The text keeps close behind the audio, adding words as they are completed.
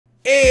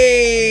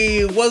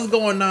Hey, what's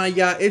going on,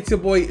 y'all? It's your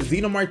boy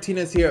Xeno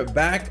Martinez here,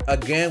 back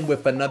again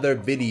with another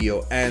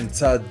video, and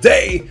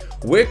today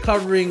we're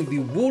covering the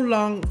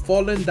Wulong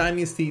Fallen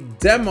Dynasty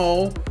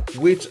demo,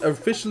 which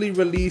officially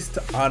released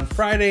on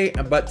Friday,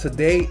 but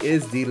today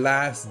is the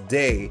last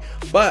day.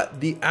 But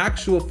the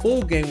actual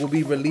full game will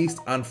be released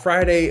on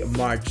Friday,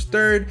 March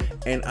 3rd,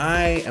 and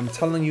I am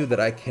telling you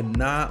that I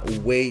cannot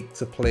wait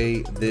to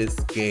play this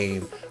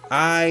game.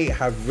 I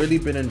have really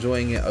been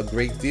enjoying it a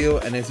great deal,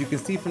 and as you can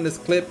see from this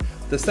clip,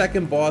 the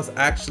second boss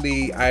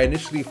I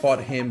initially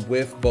fought him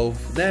with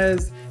both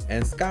Nez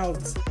and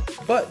Scouts,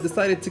 but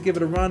decided to give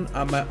it a run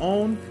on my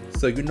own.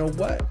 So you know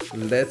what?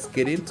 Let's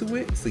get into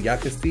it so y'all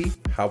can see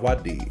how I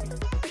did.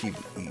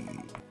 PvE.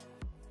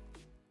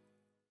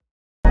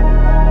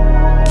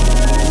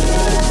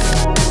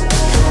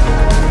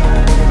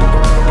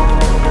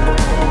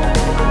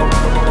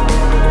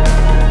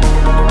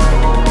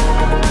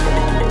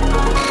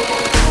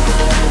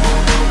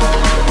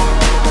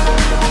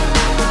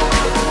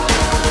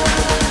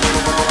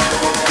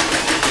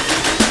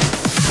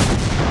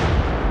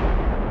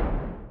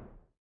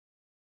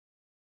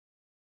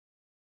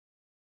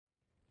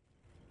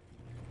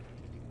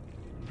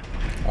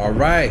 All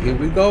right, here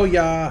we go,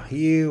 y'all.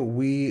 Here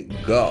we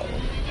go. All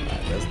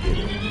right, let's get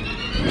it.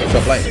 What's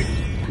up, like?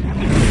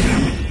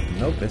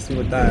 Nope, let's see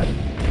what that.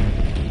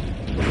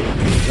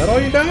 Is that all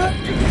you got?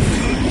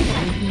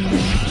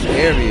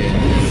 There he is.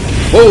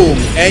 Boom,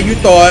 and you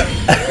thought.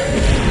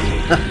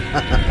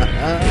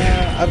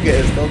 I'm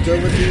getting so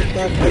good with these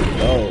stuff. Let's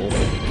go.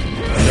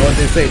 You know what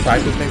they say?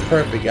 Practice makes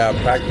perfect, y'all.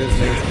 Practice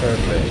makes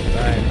perfect.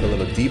 All right, put a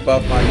little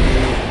debuff on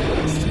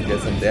you.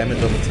 Get some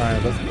damage over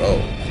time. Let's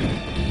go.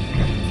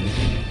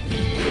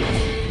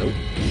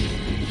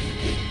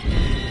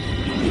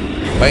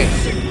 Bam.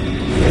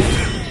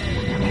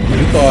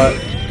 You thought.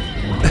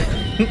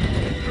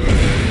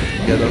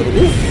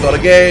 You thought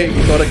again.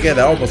 You thought again.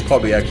 That almost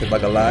caught me, actually, if I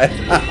can lie.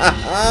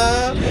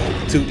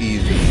 Too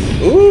easy.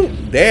 Ooh,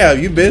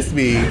 damn, you missed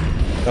me.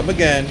 Come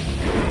again.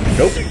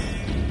 Nope.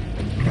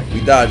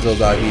 We dodged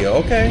those out here.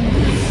 Okay.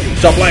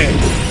 Stop playing.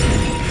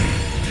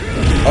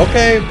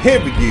 Okay,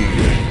 period.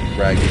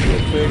 Ragged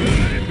real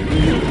quick.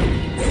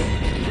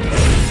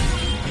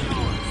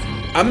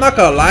 I'm not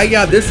gonna lie,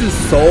 y'all, this is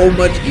so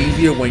much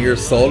easier when you're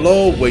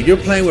solo. When you're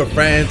playing with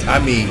friends, I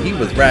mean, he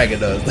was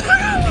ragging us.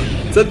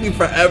 Took me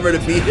forever to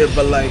beat him,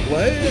 but like,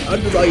 what? I'm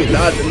just all you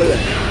dodging. Look at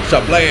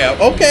that. Shablam.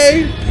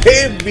 Okay,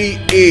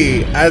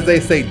 PvE. As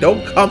they say,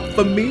 don't come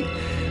for me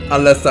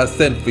unless I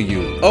send for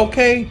you.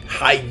 Okay?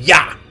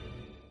 Hiya.